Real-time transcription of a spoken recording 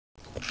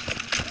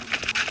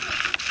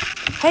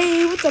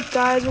Hey, what's up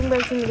guys? Welcome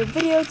back to another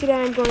video.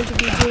 Today I'm going to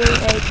be doing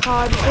a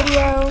COD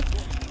video.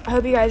 I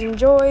hope you guys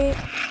enjoy.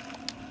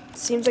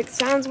 Seems like the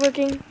sound's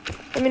working.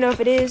 Let me know if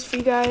it is for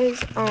you guys.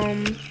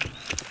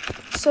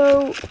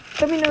 So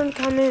let me know in the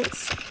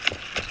comments.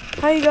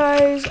 Hi you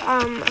guys.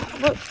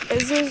 What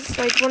is this,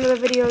 like, one of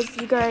the videos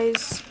you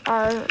guys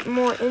are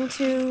more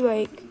into?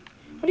 Like,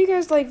 what do you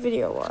guys like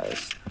video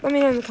wise? Let me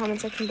know in the comment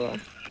section below.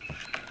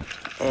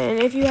 And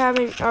if you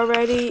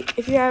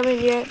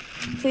haven't yet,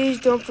 please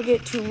don't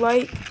forget to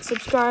like,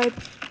 subscribe,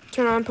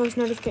 turn on post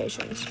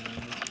notifications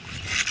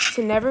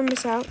to never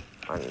miss out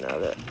on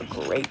another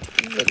great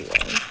video.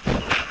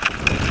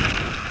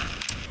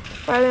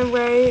 By the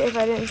way, if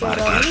I didn't say it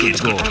already,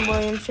 I'm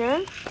William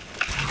Sharon.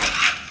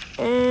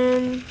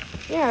 And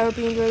yeah, I hope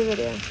you enjoy the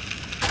video.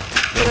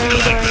 Today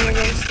I'm going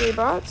against 3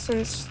 bots,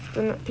 since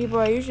the people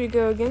I usually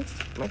go against,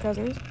 my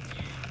cousins,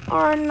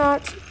 are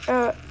not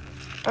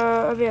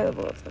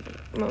available at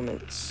the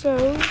moment. So,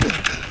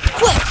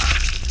 flip!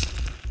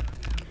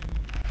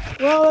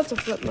 Well, that's a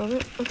flip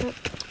moment. Okay.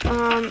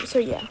 So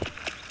yeah.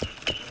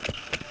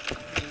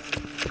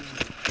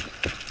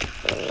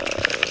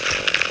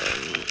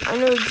 I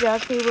know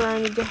exactly where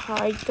I need to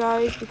hide,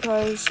 guys,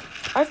 because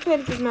I've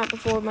played this map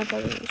before with my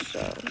cousins,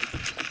 so.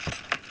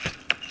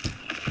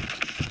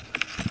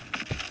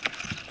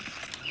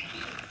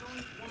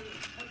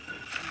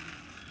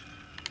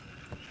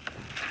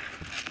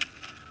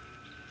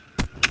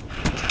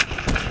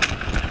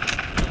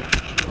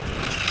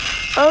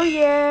 Oh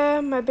yeah,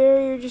 my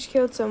barrier just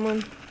killed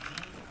someone.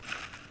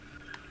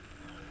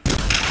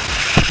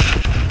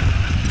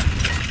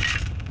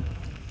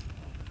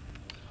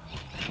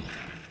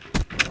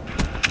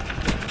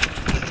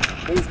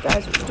 These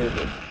guys are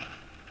stupid.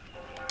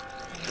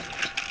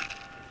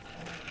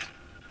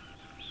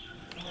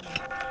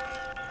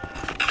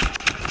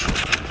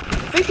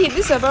 If I keep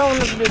this up, I won't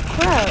have to do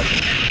crap.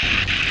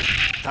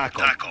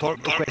 Taco,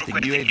 requesting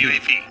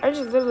UAV. I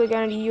just literally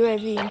got into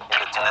UAV. To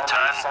the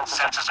turn,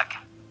 sensors are...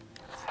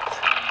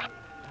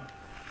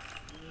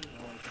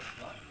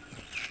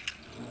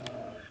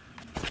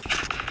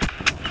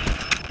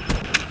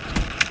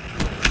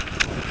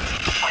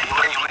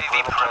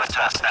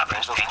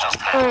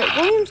 Alright,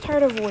 William's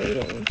tired of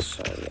waiting,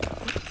 so yeah.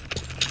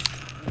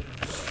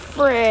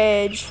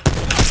 Fridge.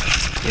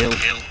 Kill.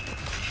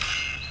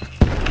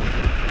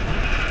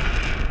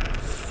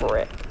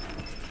 Frick.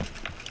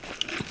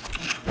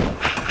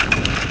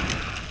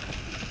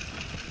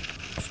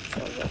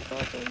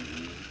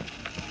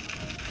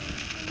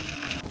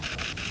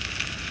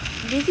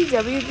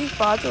 BTW, these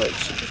bots are like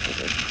super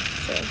stupid,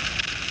 so.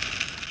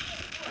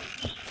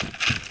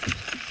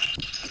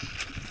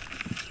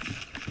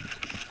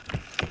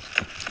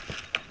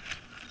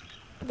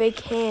 They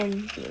can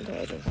be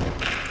intelligent.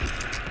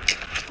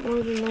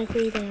 More than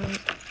likely they aren't.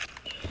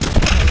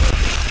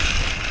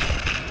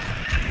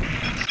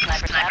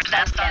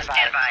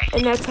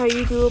 And that's how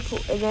you do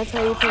and that's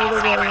how you play the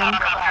William.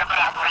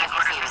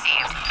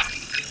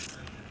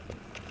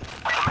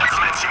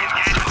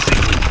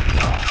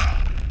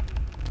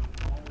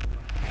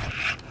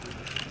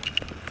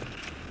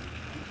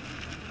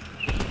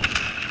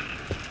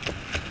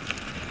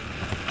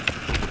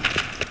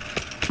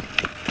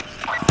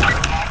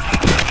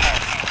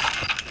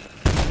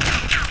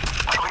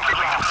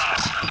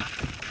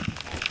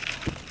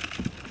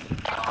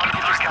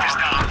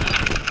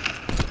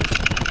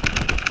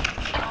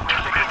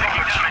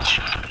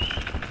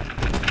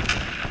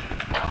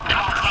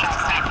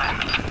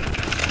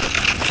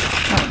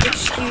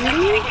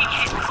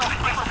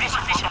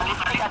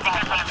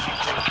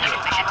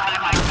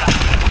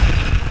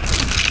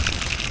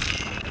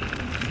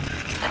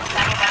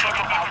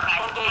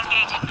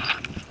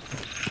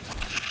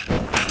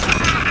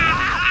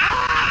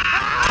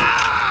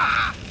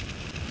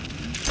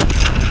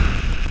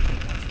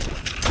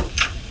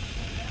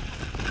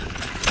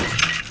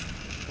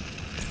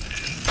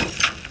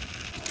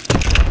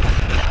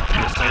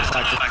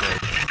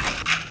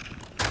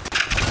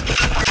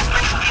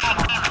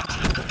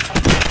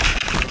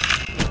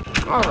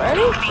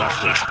 Already?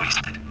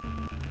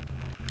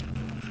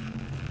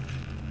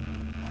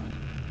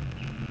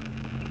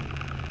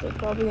 They're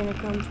probably gonna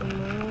come from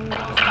there.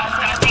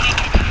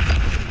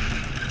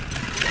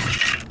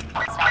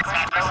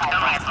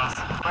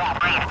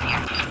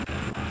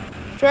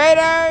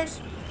 Traitors!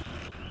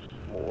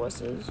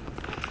 Wusses.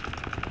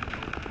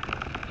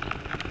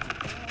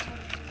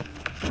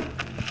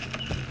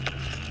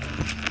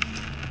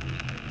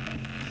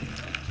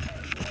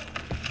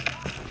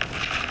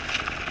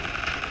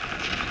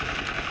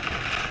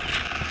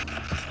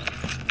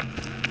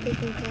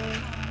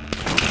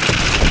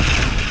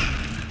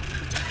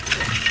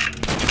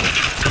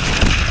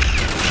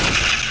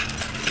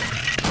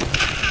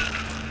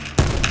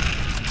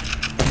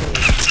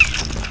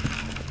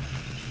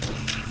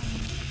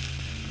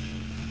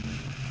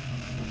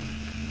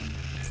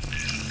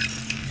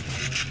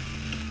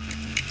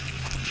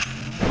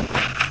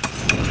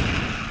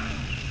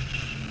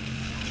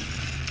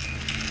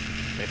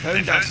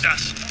 They found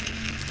us.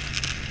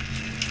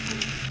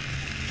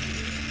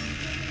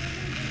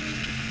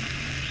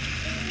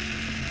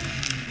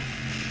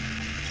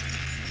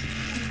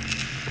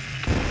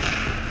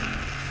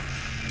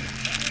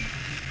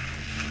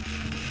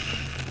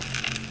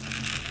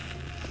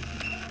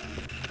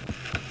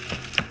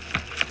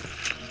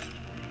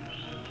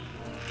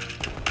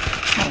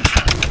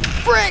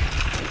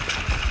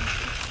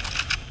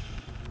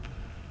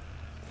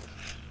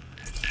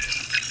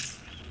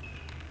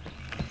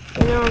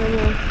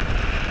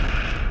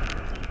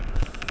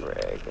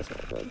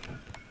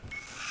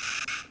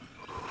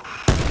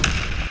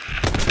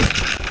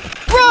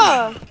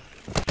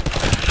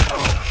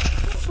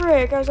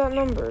 Frick, I was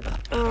outnumbered.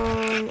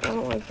 I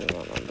don't like being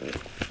outnumbered.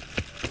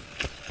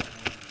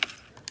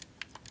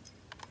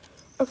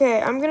 Okay,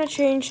 I'm gonna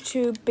change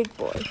to Big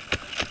Boy.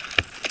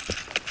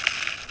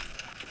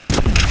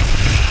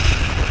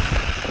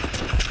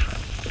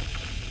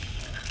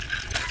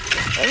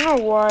 I don't know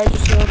why I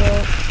just healed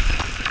up.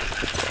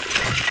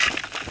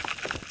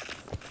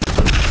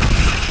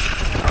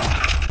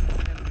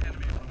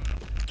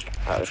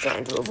 I was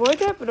trying to avoid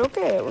that, but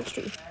okay, it works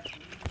too.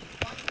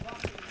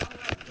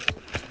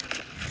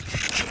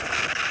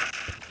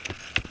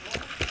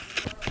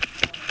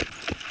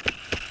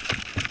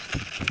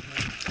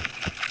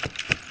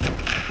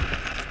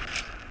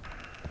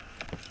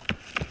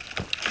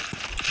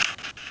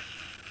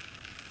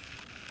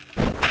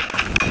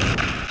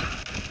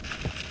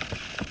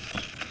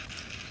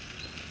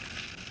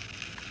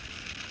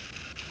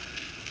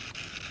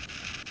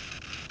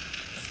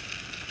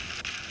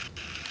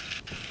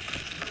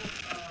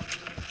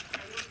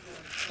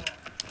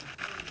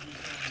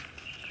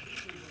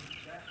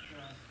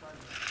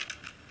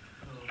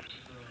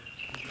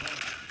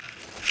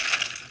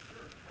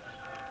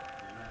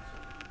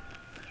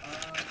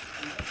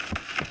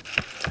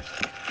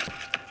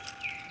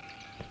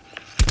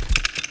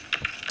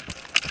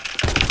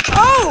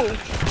 Oh!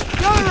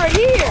 Y'all right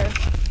here!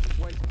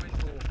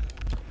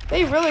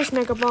 They really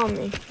snuck up on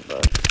me,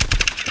 but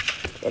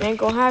it ain't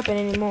gonna happen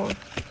anymore.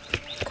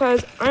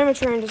 Because I'm a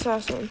trained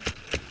assassin.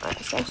 I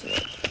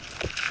assassinate.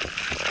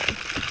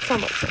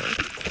 Somewhat trained.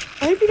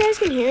 I hope you guys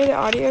can hear the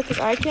audio, because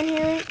I can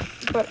hear it,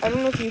 but I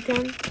don't know if you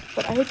can,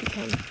 but I hope you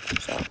can,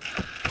 so.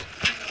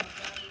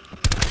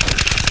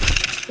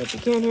 If you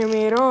can't hear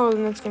me at all,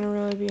 then that's gonna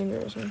really be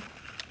embarrassing.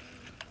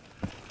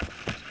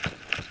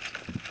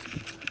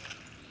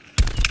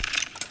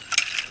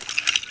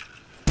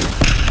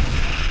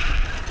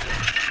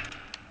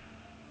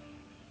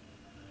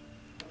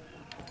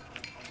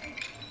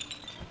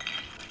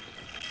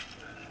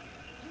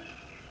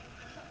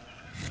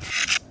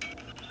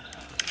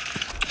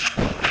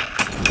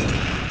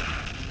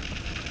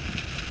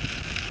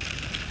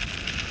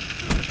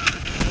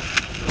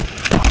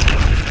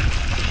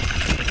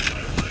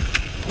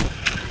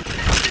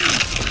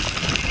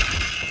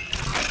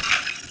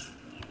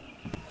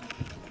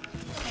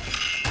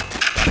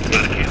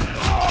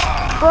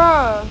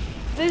 Bruh,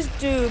 this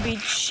dude be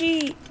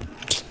cheat.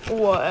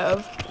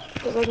 Whatever.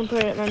 Because I can put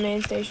it at my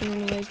main station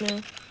anyways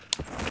now.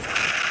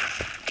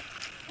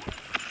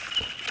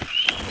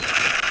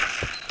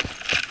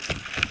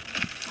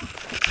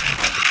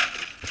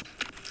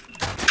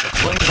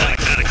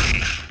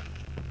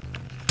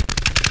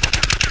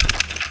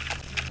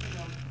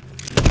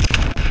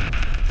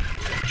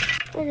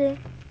 Okay.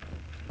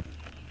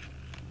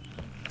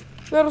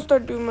 That'll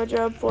start doing my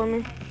job for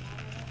me.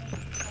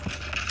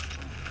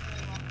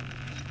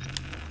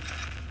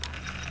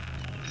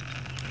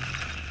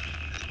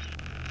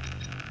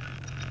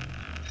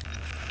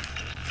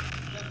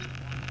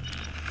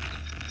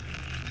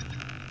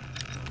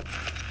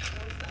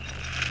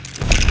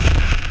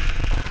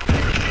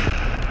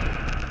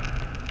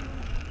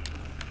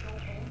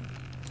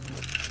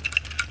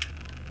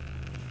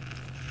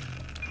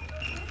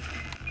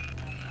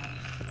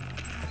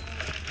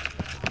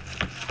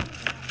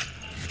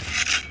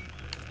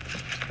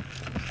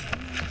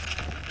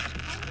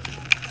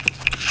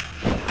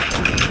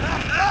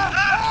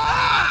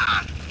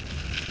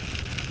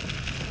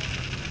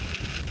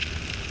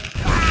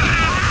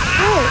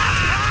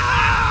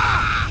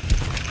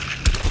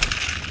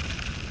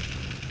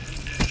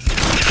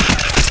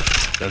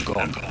 They're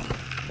gone.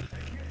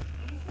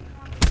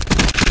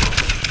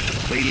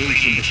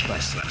 Radiation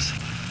distress.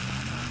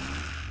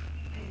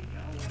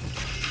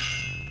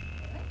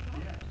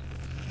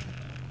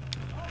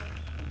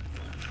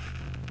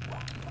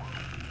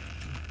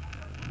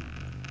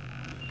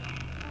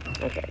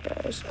 Okay,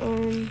 guys.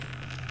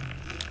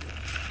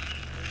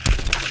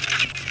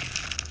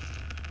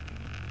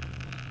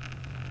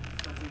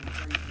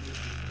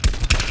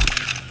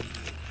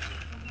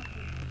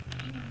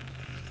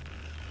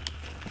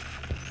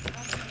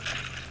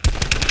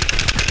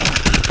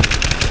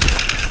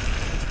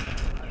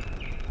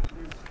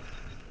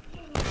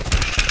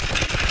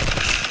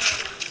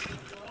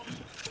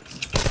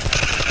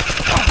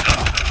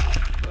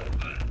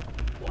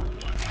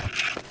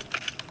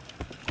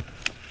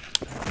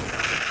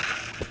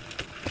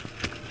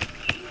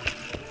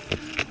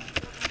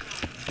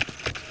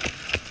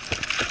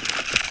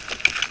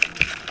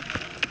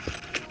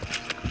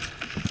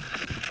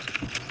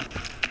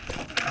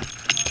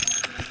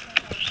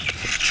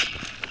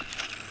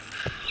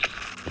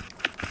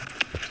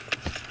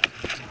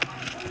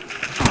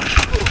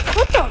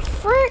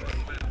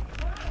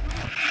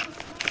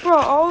 Bro,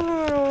 all of them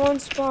are in one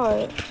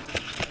spot.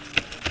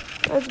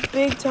 That's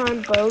big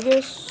time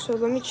bogus, so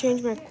let me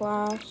change my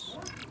class.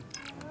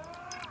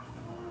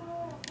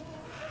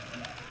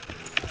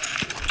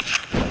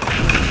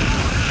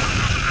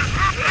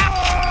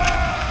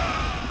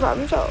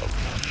 Problem solved.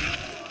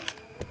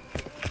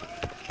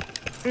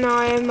 Now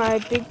I have my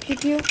big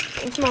pew-pew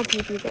and small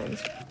pew-pew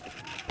guns.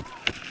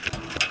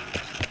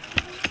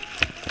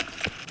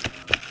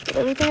 Got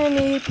everything I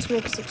need to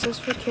make a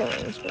successful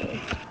killing spree.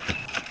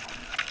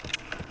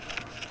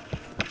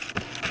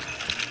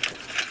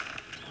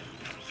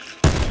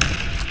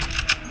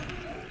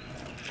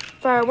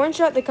 Fire one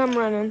shot, they come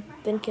running,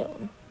 then kill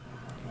them.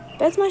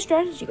 That's my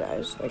strategy,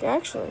 guys. Like,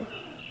 actually.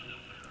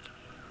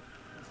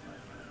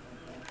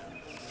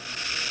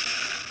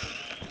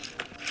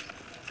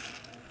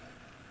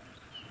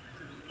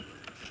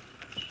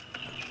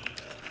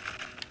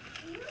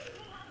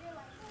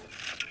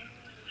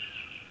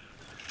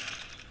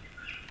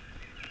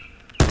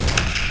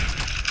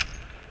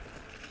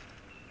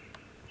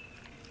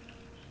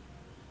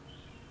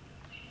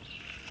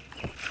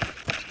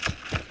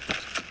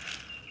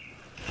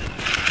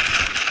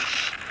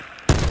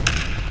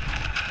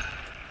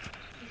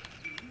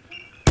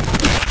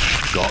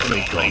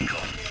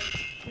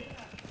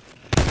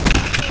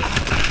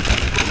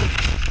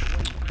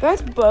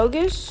 That's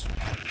bogus.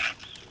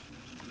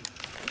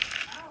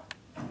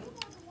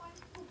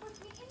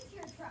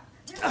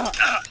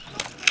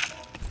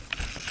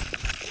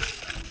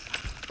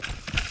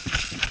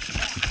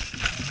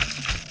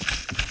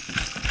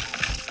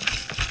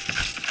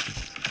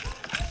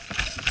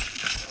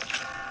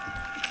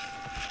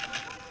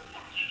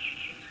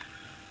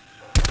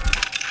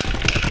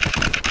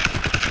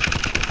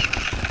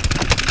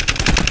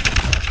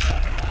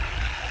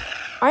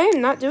 I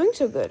am not doing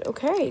so good.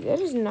 Okay, that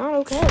is not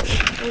okay.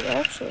 Like,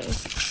 actually,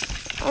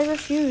 I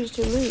refuse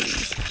to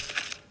lose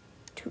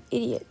to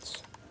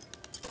idiots.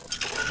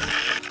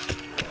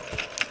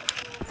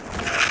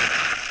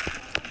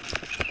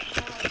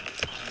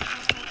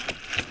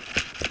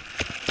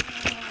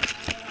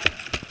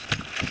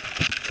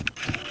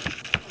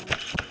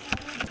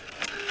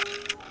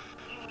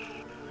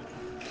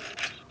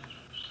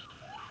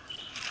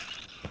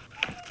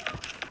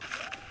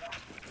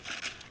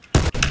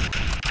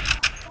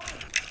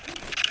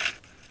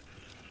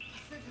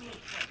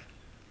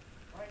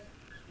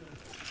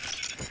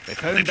 They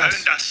found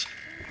us.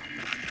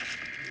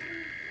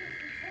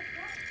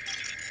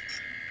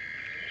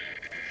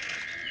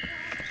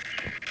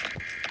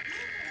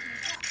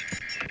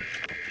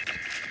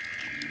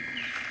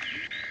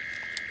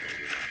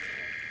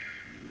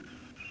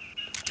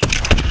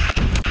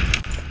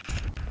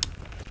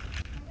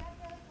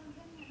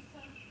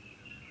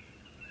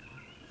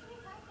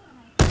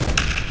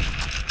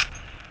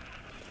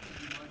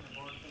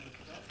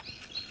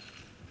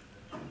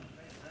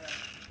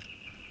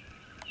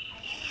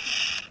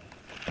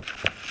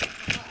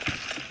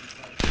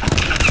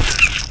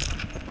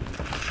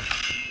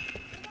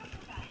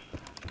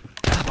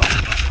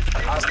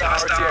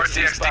 Hostile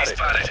RTXD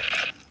spotted.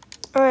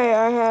 Alright,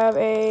 I have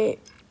a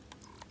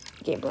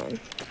game plan.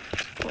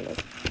 Kind of.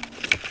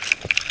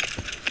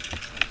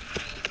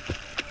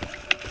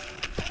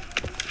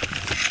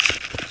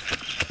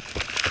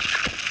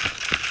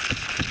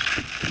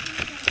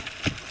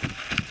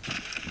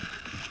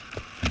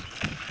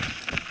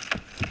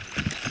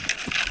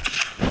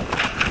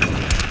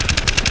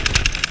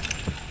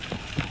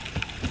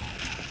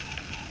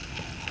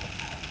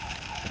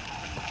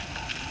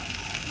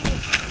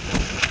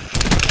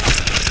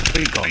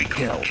 Recon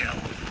kill.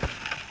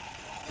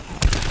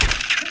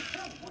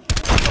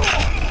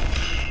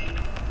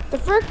 The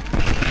frick?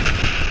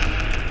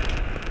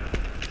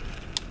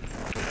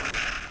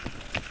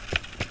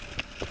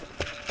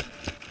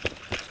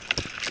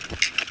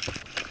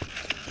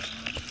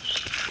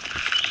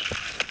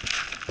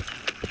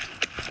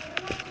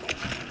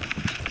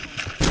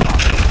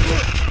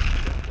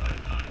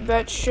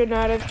 That should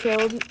not have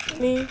killed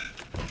me,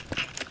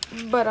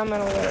 but I'm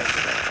gonna let it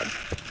slide.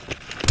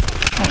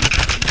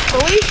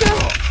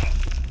 Alicia!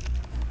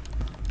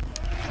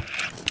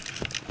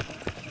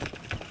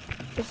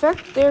 The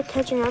fact that they're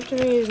catching up to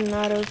me is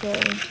not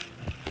okay.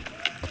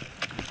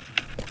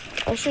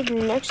 I should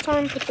next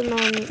time put them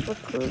on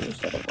recruit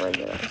instead of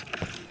regular.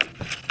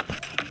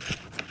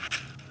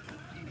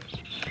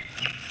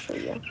 So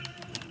yeah.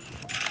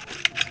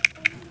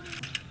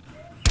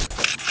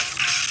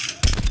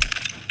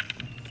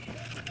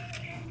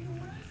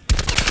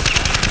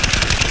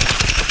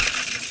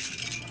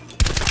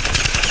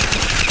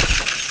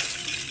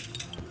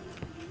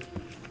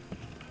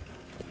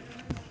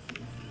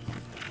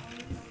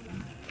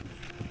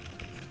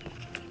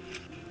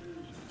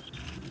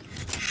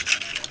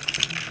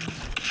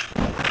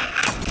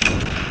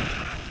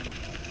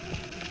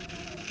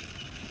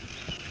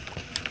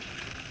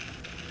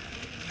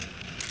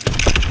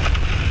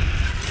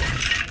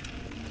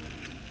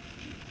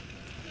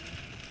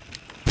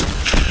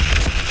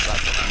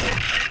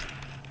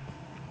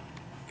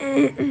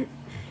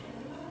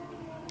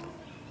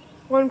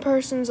 One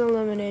person's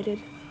eliminated.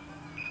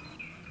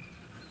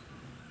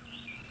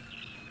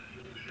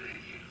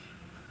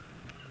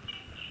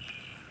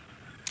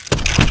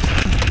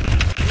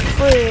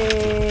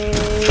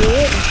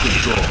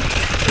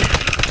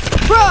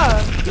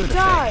 Bruh!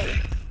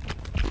 Die!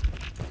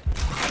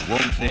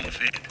 Won't fit.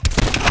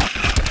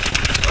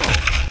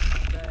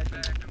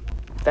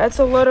 That's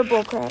a load of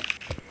bullcrap.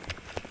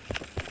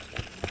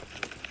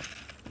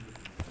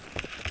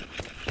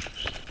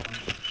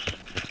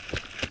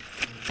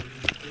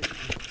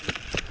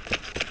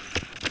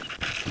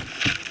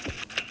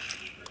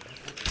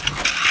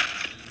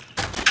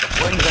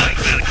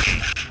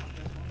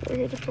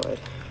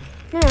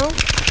 Now, look.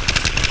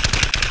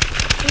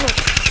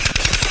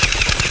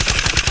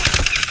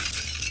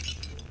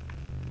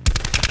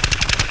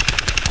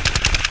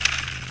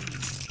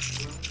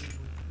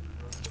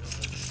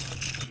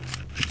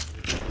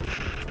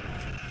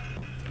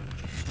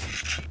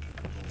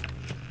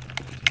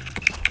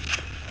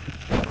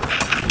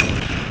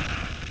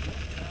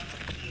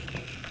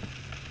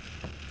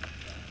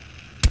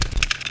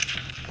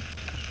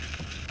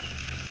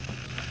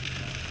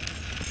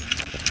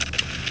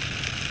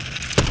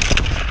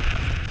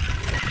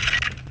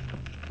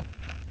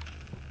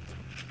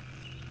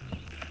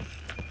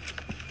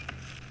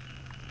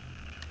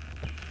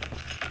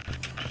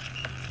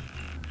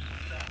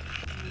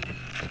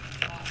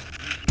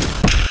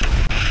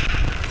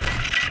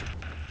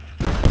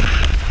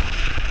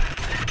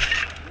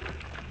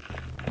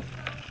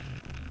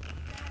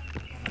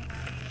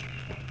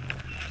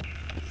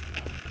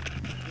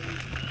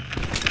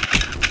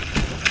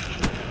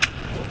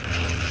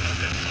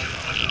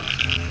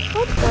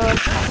 What the?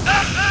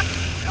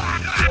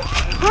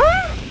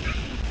 Huh?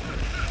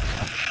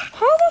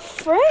 How the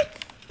frick?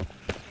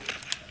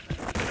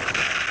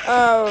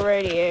 Oh,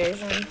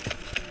 radiation.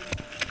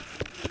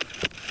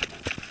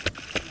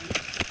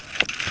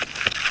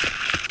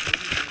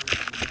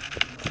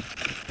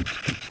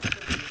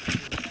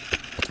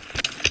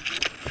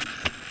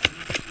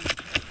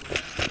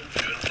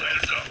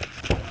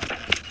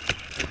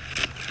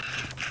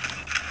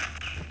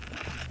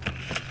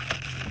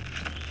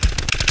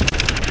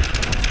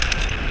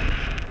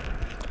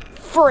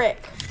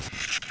 Frick.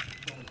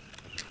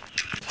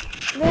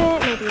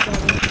 That might be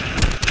better.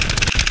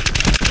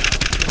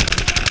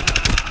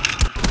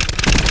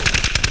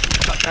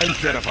 I'm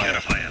terrified.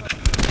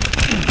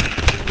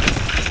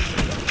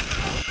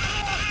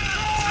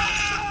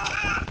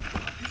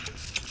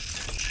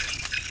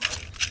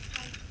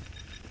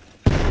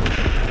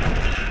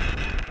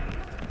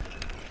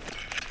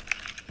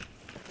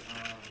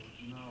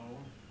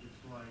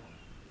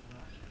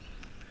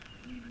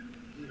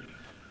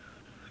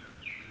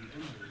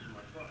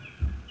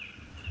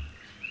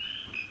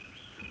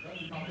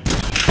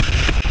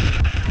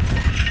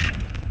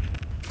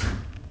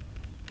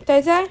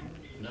 Did I?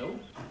 No.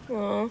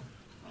 Aw.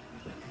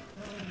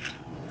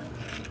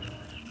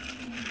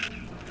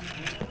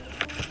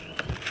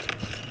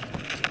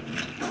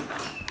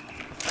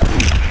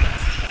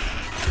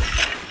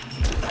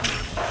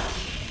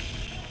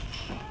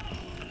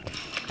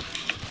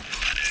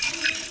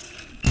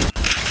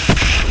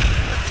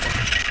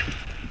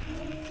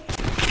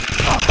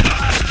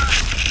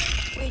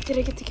 Wait, did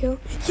I get the kill?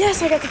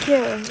 Yes, I got the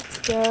kill. Let's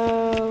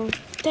go.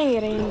 Dang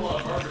it, Amy.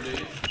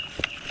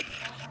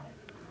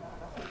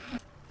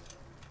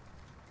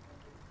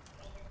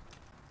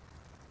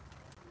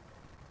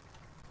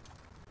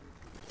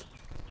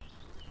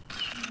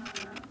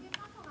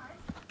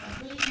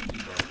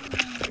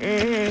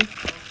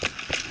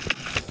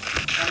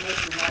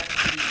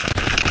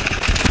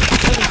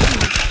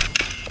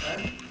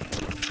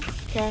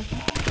 Okay.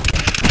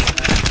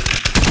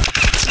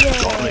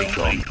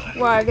 Yay.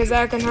 Why? Because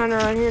Zack and Hunter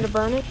are here to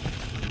burn it?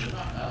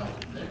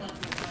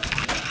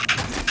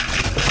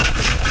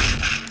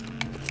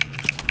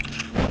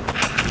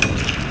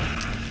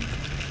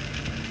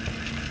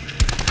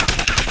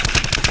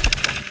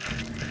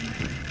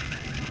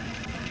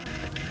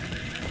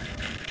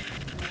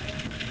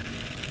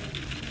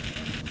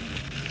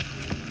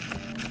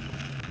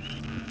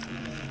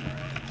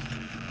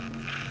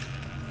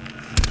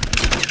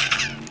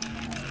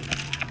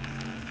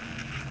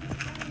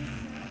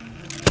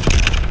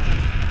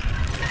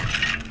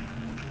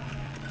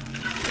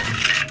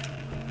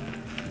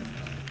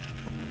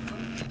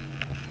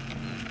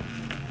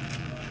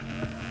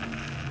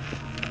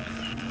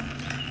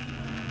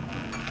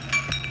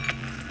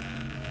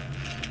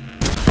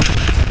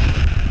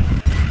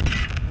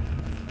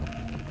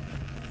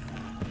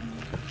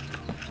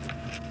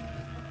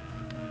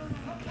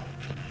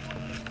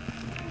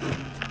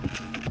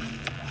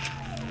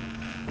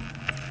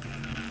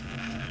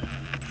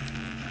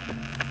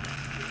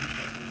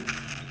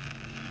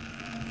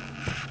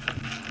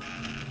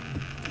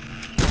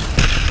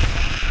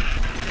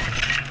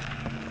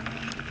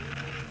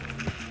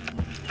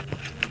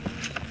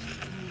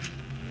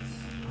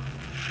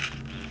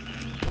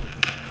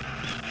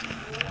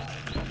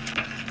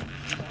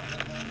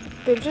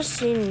 They've just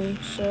seen me,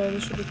 so they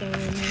should be going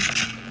in here.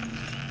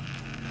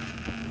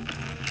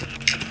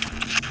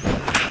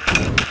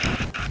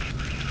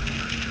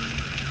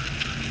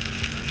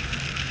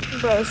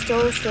 Bro,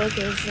 still a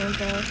staircase, jump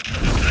fast.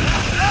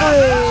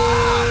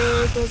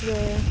 Frick, what's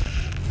there?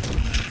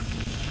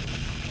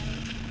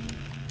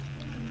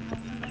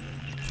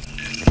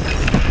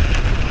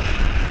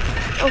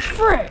 Oh,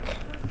 frick!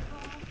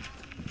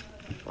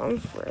 I'm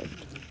fricked.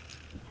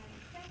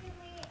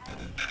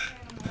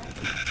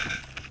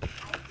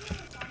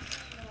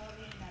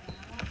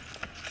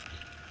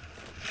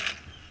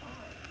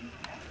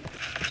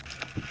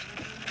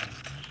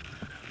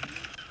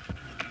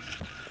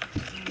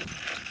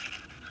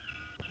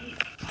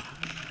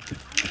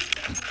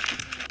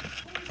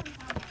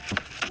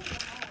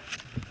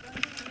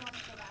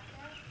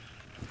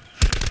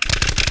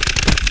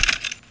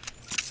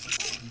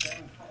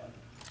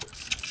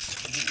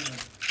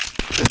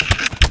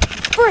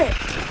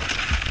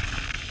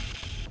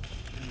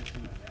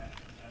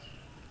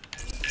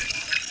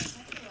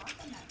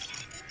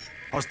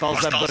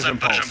 Hostiles at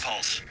Belgian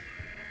Pulse.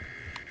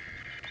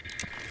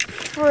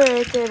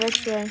 Frick, they have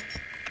X-ray.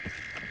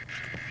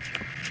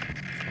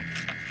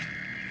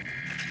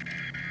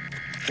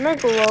 Am I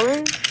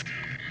glowing?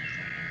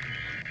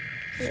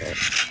 Yeah.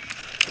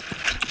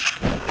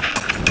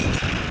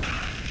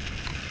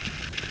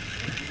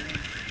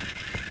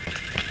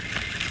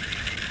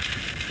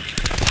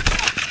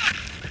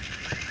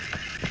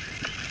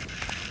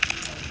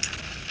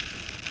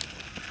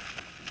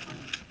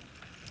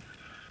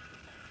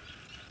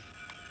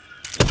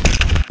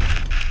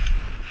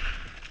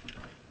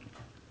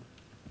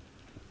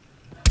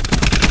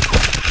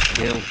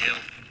 Kill.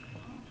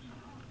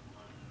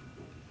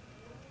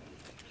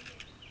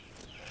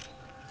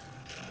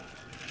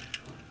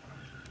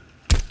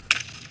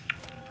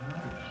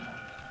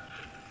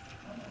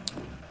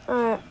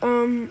 Alright,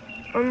 I'm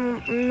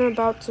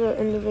about to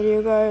end the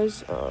video,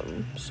 guys,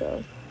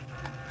 so,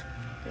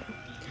 yeah.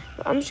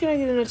 I'm just gonna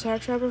get an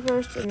attack chopper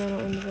first, and then I'll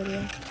end the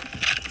video.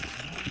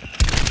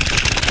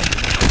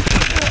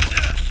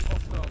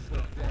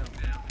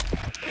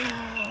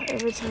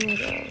 Every time I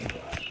die.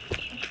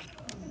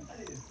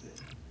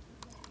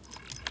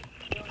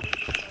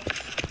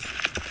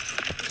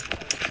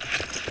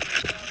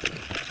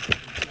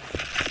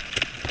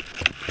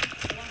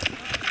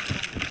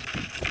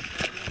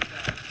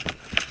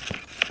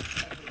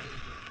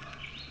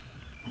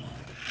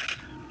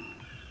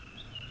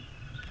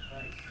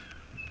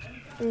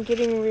 I'm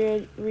getting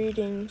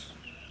readings.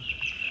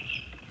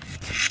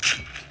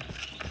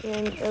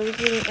 And I was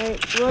getting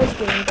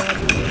bad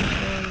readings.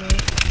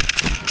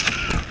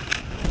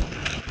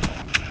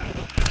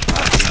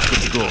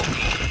 Good to go.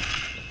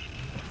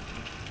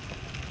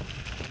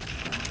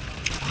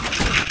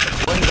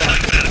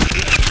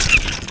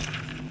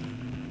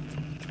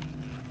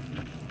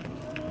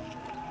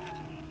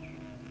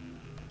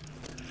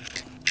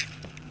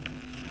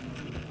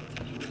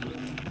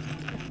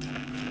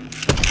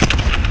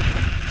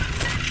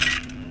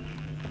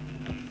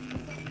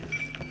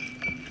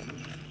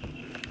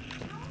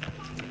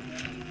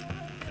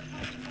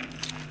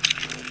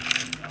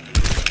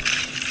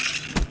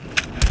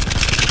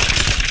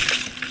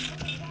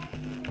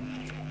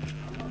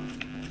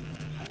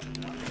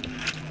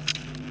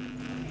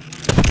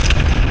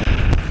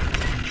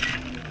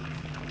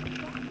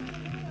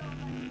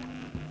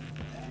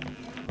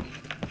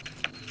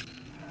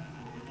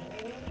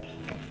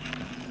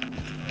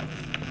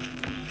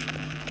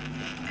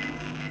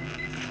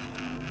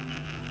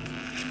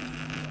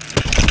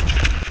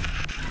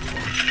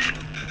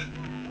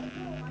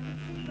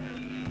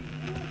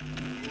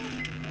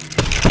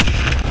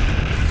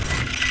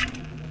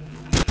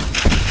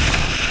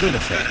 Good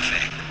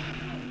effect.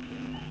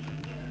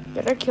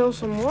 Did I kill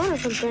some more or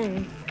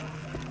something?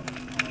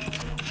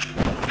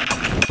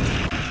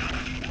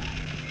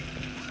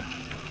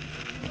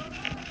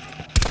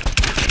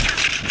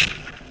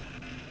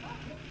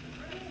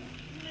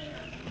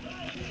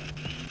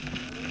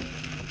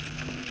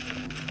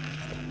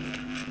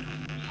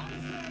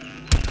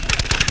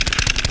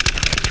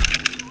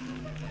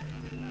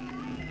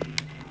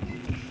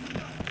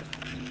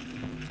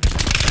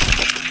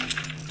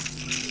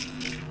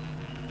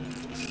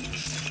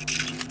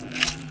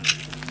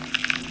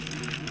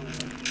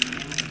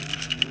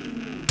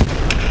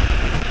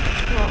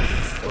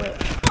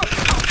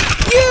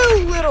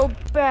 You little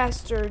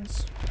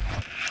bastards.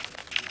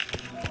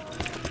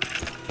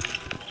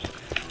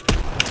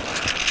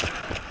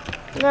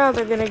 Now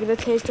they're gonna get a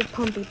taste of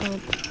Pumpy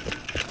Pump.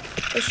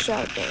 The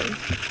shotgun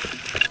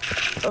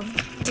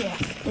of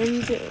death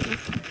and doom.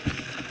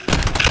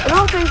 And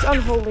all things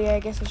unholy, I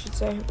guess I should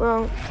say.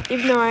 Well,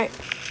 even though I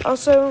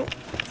also,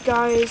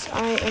 guys,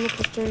 I am a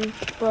Christian,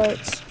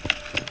 but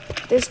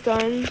this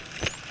gun,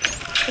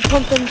 the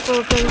pumpkin full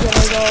of things that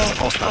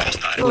are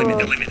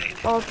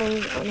all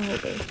things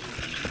unholy.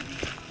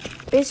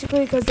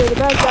 Basically, because they're the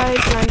bad guys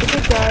and I'm the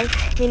good guy,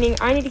 meaning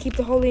I need to keep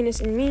the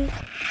holiness in me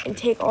and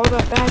take all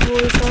that bad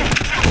holy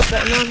stuff,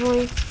 that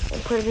non-holy,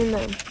 and put it in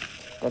them.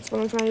 That's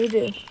what I'm trying to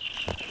do.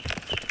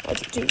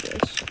 Let's do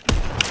this.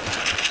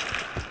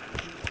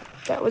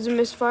 That was a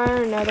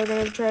misfire, and now they're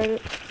gonna try to.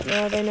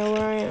 Now they know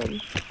where I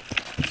am.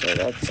 So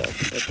that's a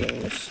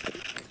freaking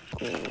mistake.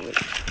 Great.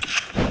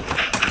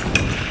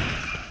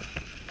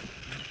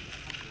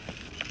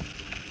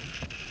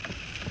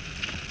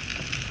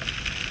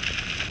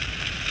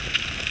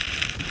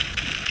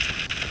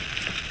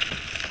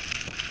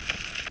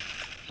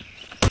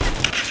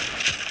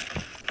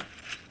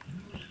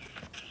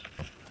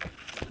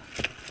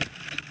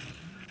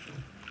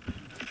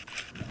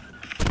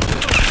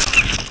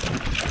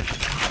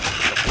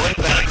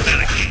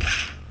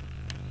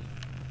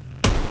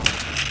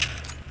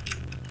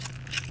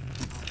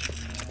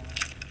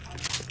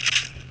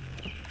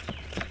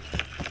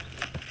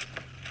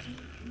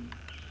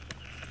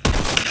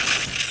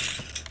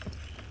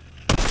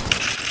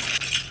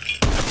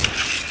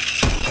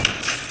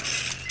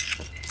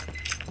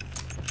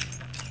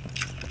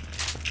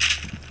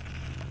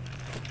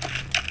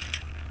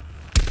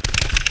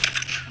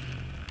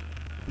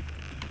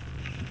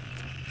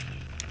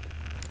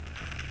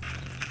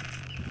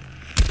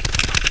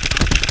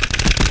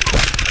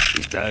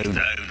 Down.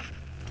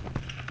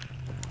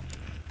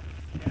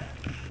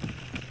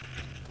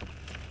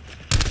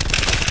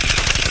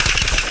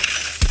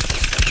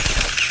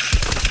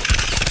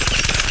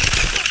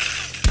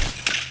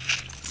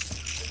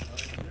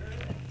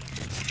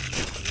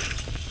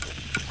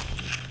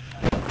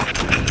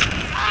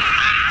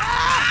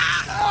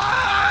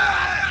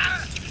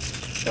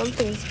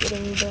 Something's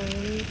getting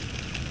burned.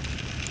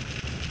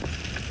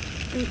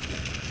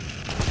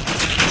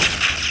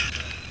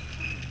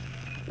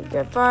 We've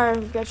got fire.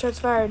 We've got shots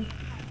fired.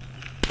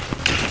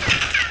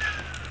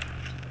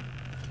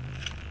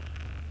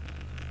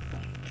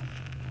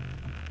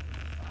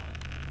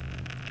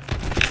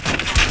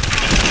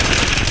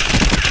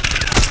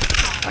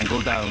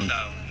 Angle down.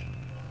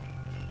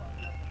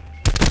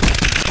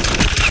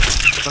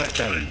 Threat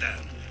down.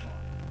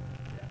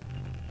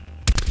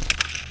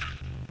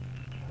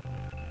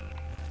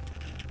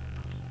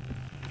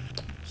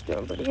 Still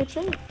in pretty good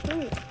shape.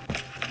 Too.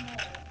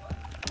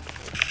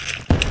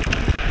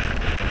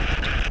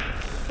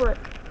 Frick.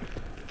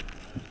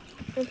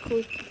 That's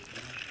cool.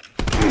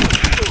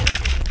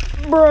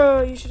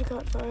 Bro, you should have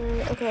caught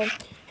fire. Okay.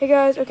 Hey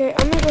guys, okay,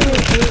 I'm gonna go ahead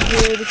and end it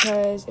here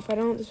because if I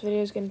don't, this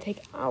video is gonna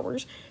take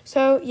hours.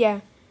 So,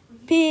 yeah.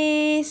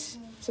 Peace.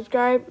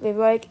 Subscribe, leave a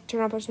like,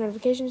 turn on post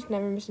notifications,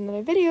 never miss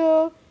another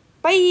video.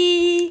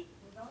 Bye!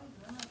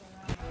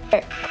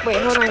 Okay,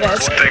 wait, hold on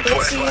guys.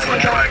 Let's see if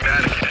I got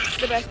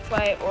the best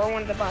play or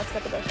one of the bots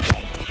got the best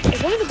play.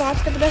 If one of the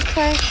bots got the best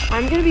play,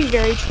 I'm gonna be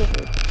very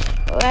triggered.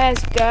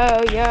 Let's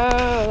go,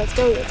 yo. Let's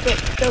go, let's go,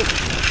 let's go.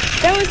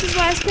 That was his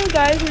last kill,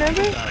 guys,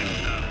 remember?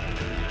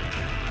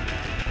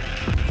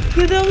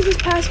 Yo, that was his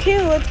past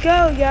kill. Let's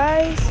go,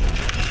 guys.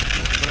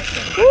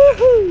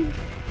 Woohoo!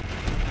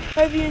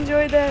 Hope you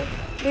enjoyed that.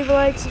 Leave a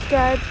like,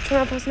 subscribe, turn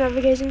on post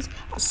notifications.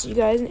 I'll see you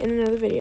guys in another video.